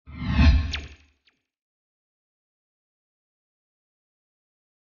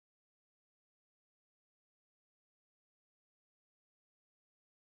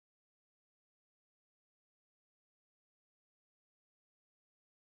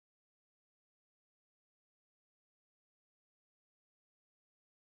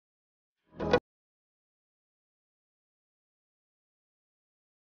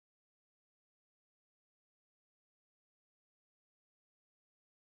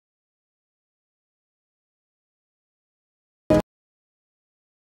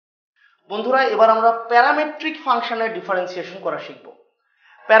বন্ধুরা এবার আমরা প্যারামেট্রিক ফাংশনের ডিফারেন্সিয়েশন করা শিখব।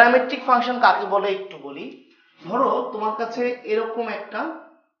 প্যারামেট্রিক ফাংশন কাকে বলে একটু বলি। ধরো তোমার কাছে এরকম একটা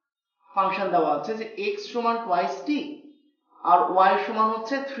ফাংশন দেওয়া আছে যে x সমান টুয়াইস টি আর y সমান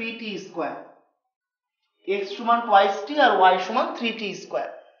হচ্ছে 3t স্কয়ার। x সমান টুয়াইস টি আর y সমান 3t স্কয়ার।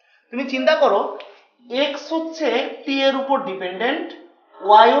 তুমি চিন্তা করো x হচ্ছে t এর উপর ডিপেন্ডেন্ট,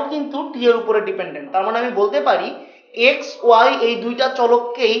 y ও কিন্তু t এর উপরে ডিপেন্ডেন্ট। তার মানে আমি বলতে পারি x y এই দুইটা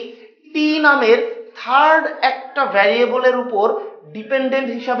চলককেই t নামের থার্ড একটা ভ্যারিয়েবলের উপর ডিপেন্ডেন্ট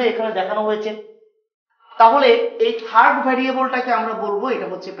হিসাবে এখানে দেখানো হয়েছে। তাহলে এই থার্ড ভ্যারিয়েবলটাকে আমরা বলবো এটা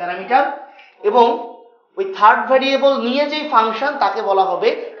হচ্ছে প্যারামিটার, এবং ওই থার্ড ভ্যারিয়েবল নিয়ে যে ফাংশন তাকে বলা হবে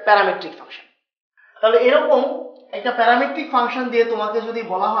প্যারামেট্রিক ফাংশন। তাহলে এরকম একটা প্যারামেট্রিক ফাংশন দিয়ে তোমাকে যদি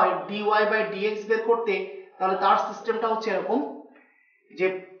বলা হয় dy বাই dx বের করতে, তাহলে তার সিস্টেমটা হচ্ছে এরকম যে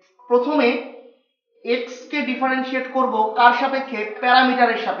প্রথমে x কে ডিফারেন্সিয়েট করব কার সাপেক্ষে?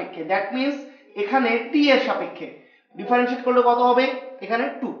 প্যারামিটারের সাপেক্ষে। দ্যাট মিন্স এখানে t এর সাপেক্ষে ডিফারেন্সিয়েট করলে কত হবে? এখানে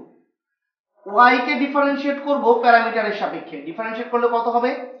 2। y কে ডিফারেন্সিয়েট করব প্যারামিটারের সাপেক্ষে, ডিফারেন্সিয়েট করলে কত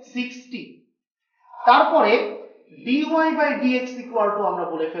হবে? 6t। তারপরে dy by dx equal to আমরা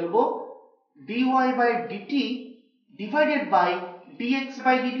বলে ফেলবো dy by dt divided by dx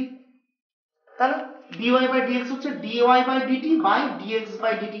by dt। তাহলে dy বাই dx হচ্ছে dy by dt by dx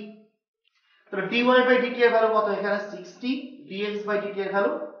by dt। তাহলে dy বাই dt এর ভ্যালু কত? এখানে 6t, dx বাই dt এর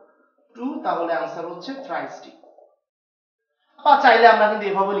ভ্যালু 2, তাহলে आंसर হচ্ছে thrice t। বা চাইলে আমরা কিন্তু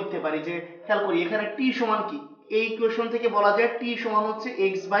এভাবে লিখতে পারি যে খেয়াল করি এখানে t সমান কি, এই ইকুয়েশন থেকে বলা যায় t সমান হচ্ছে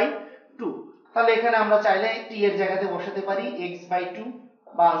x বাই 2। তাহলে এখানে আমরা চাইলে t এর জায়গাতে বসাতে পারি x বাই 2,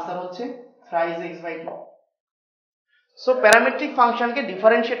 বা आंसर হচ্ছে thrice x by 2। So parametric ফাংশনকে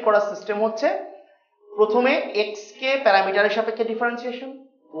ডিফারেন্সিয়েট করার সিস্টেম হচ্ছে প্রথমে x কে প্যারামিটারের সাপেক্ষে ডিফারেন্সিয়েশন,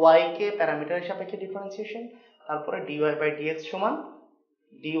 y কে প্যারামিটারের সাপেক্ষে ডিফারেন্সিয়েশন, তারপরে dy বাই dx সমান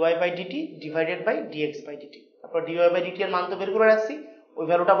dy by dt divided by dx by dt। তারপর dy বাই dt এর মান তো বের করে রাখছি, ওই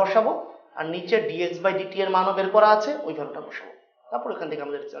ভ্যালুটা বসাবো, আর নিচে dx বাই dt এর মানও বের করা আছে, ওই ভ্যালুটা বসাবো। তারপর এখান থেকে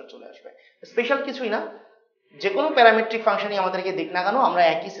আমাদের রেজাল্ট চলে আসবে। স্পেশাল কিছুই না, যে কোনো প্যারামেট্রিক ফাংশনই আমাদেরকে দিক না কেন আমরা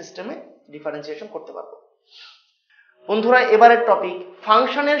একই সিস্টেমে ডিফারেন্সিয়েশন করতে পারবো। বন্ধুরা এবারের টপিক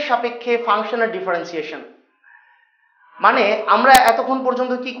ফাংশনের সাপেক্ষে ফাংশনের ডিফারেন্সিয়েশন। মানে আমরা এতক্ষণ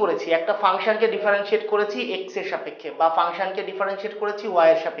পর্যন্ত কি করেছি? একটা ফাংশনকে ডিফারেন্সিয়েট করেছি x এর সাপেক্ষে, বা ফাংশনকে ডিফারেন্সিয়েট করেছি y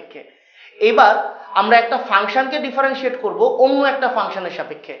এর সাপেক্ষে। এবার আমরা একটা ফাংশনকে ডিফারেন্সিয়েট করব অন্য একটা ফাংশনের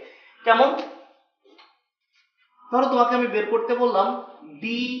সাপেক্ষে। কেমন? ধরো তোমাকে আমি বের করতে বললাম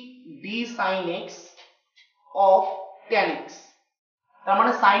d sin x of tan x, তার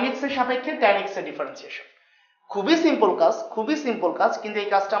মানে sin x এর সাপেক্ষে tan x এর ডিফারেন্সিয়েশন। খুবই সিম্পল কাজ, খুবই সিম্পল কাজ, কিন্তু এই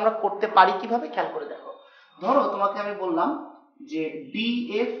কাজটা আমরা করতে পারি কিভাবে খেয়াল করে দেখো। ধরো তোমাকে আমি বললাম যে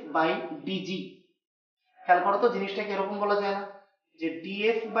df বাই dg, খেয়াল করো তো জিনিসটাকে এরকম বলা যায় না যে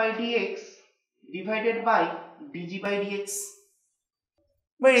df by dx divided by dg by dx।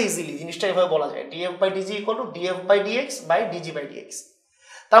 Very easily জিনিসটা এভাবে বলা যায় df by dg equal to df by dx by dg by dx।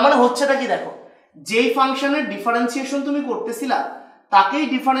 তার মানে হচ্ছেটা কি দেখো, যেই ফাংশনের ডিফারেন্সিয়েশন তুমি করতেছিলা তাকেই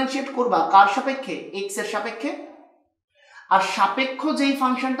ডিফারেন্সিয়েট করবা কার সাপেক্ষে? x এর সাপেক্ষে। আর সাপেক্ষ যেই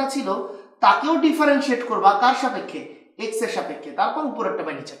ফাংশনটা ছিল তাকেও ডিফারেন্সিয়েট করবা কার সাপেক্ষে? x এর সাপেক্ষে। তারপর উপরেরটা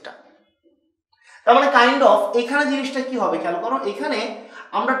বাই নিচেরটা। তার মানে কাইন্ড অফ এখানে জিনিসটা কি হবে খেয়াল করো, এখানে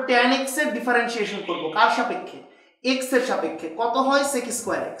আমরা tan x এর ডিফারেন্সিয়েশন করব কার সাপেক্ষে? x এর সাপেক্ষে। কত হয়? sec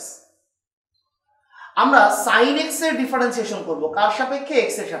square x। আমরা sin x এর ডিফারেন্সিয়েশন করব কার সাপেক্ষে?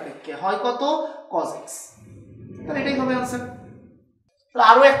 x এর সাপেক্ষে। হয় কত? cos x। তাহলে এটাই হবে आंसर। তাহলে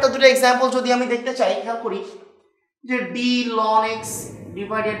আরো একটা দুটো एग्जांपल যদি আমি দেখতে চাই, খেয়াল করি যে d ln x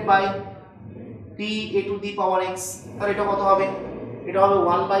divided by d a to the power x, তাহলে এটা কত হবে? এটা হবে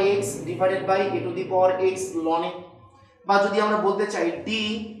 1 by x divided by a to the power x ln x। বা যদি আমরা বলতে চাই d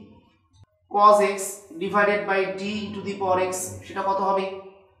cos x divided by d to the power x, সেটা কত হবে?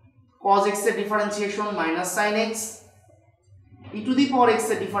 cos x এর differentiation minus sin x, e to the power x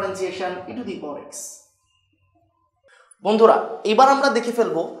এর differentiation e to the power x। বন্ধুরা এবার আমরা দেখে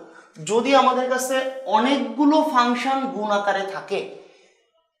ফেলবো যদি আমাদের কাছে অনেকগুলো ফাংশন গুণ আকারে থাকে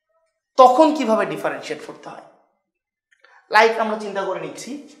তখন কিভাবে ডিফারেন্সিয়েট করতে হয়। লাইক আমরা চিন্তা করে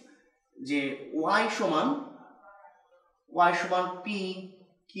নিচ্ছি যে y সমান p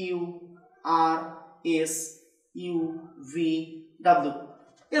q r s u v w,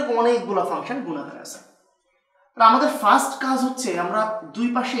 এরকম অনেকগুলো ফাংশন গুণ আকারে আছে। তাহলে আমাদের ফার্স্ট কাজ হচ্ছে আমরা দুই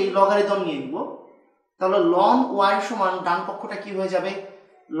পাশেই লগারিদম নিয়ে নিব। তাহলে ln y সমান ডান পক্ষটা কি হয়ে যাবে?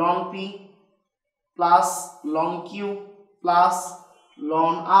 ln p plus ln q plus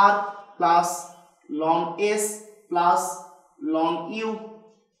ln r plus ln s plus ln u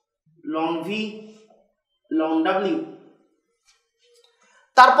ln v ln w।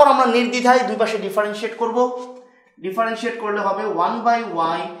 তারপর আমরা নির্দ্বিধায় দুই পাশে ডিফারেন্সিয়েট করব। ডিফারেন্সিয়েট করলে হবে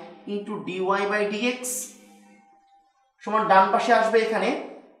 1/y ইন্টু dy/dx সমান ডান পাশে আসবে এখানে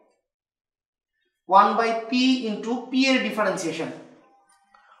 1/p ইন্টু p এর ডিফারেন্সিয়েশন,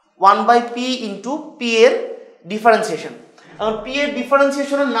 1/p ইন্টু p এর ডিফারেন্সিয়েশন। এখন p এর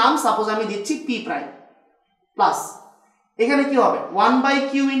ডিফারেন্সিয়েশনের নাম সাপোজ আমি দিচ্ছি p প্রাইম প্লাস এখানে কি হবে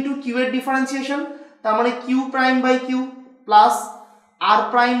 1/q ইন্টু q এর ডিফারেন্সিয়েশন, তার মানে q prime by q plus r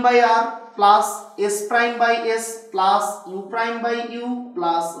prime by r plus s prime by s plus u prime by u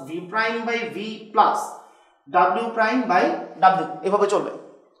plus v prime by v plus w prime by w, এভাবে চলবে।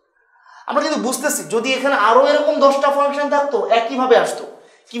 আমরা কিন্তু বুঝতেছি যদি এখানে আরো এরকম 10টা ফাংশন থাকতো একইভাবে আসতো।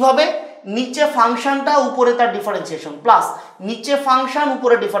 কিভাবে? নিচে ফাংশনটা উপরে তার ডিফারেন্সিয়েশন প্লাস নিচে ফাংশন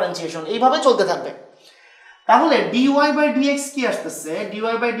উপরে ডিফারেন্সিয়েশন, এইভাবে চলতে থাকবে। তাহলে dy/dx কি আসতেছে?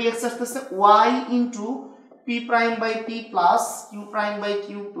 dy/dx আসতেছে y into p prime by p plus q prime by q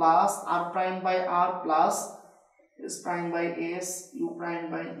plus r prime by r plus s prime by s u prime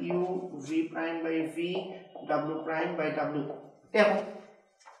by u v prime by v w prime by w। এরকম।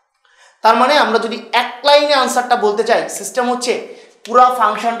 তার মানে আমরা যদি এক লাইনে আনসারটা বলতে চাই, সিস্টেম হচ্ছে পুরো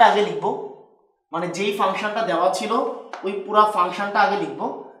ফাংশনটা আগে লিখব, মানে যেই ফাংশনটা দেওয়া ছিল ওই পুরো ফাংশনটা আগে লিখব,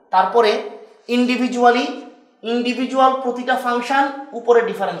 তারপরে ইন্ডিভিজুয়াল প্রতিটা ফাংশন উপরে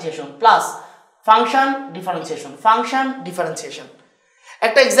differentiation plus function differentiation, function differentiation.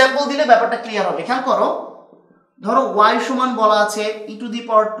 একটা এক্সাম্পল দিলে ব্যাপারটা ক্লিয়ার হবে। খেয়াল করো, ধরো y সমান বলা আছে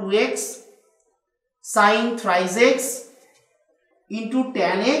e⁻²x sin thrice x into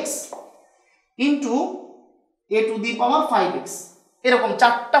tan x into a⁵x, এরকম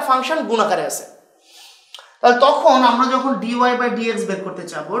 4টা ফাংশন গুণাকারে আছে। তাহলে তখন আমরা যখন dy/dx বের করতে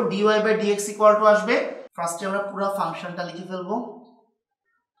চাবো, dy/dx ইকুয়াল টু আসবে, ফার্স্টে আমরা পুরো ফাংশনটা লিখে ফেলবো।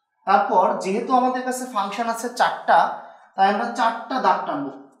 তারপর যেহেতু আমাদের কাছে ফাংশন আছে 4টা, তাই আমরা 4টা দাগ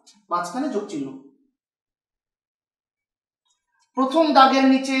টানবো, মাঝখানে যোগ চিহ্ন। প্রথম দাগের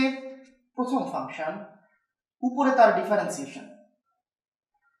নিচে প্রথম ফাংশন, উপরে তার ডিফারেন্সিয়েশন।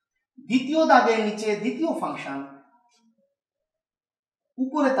 দ্বিতীয় দাগের নিচে দ্বিতীয় ফাংশন,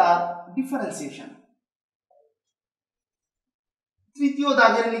 উপরে তার ডিফারেন্সিয়েশন। তৃতীয়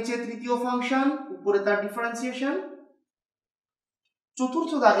দাগের নিচে তৃতীয় ফাংশন, উপরে তার ডিফারেন্সিয়েশন।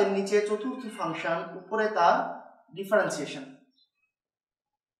 চতুর্থ দাগের নিচে চতুর্থ ফাংশন, উপরে তার ডিফারেন্সিয়েশন।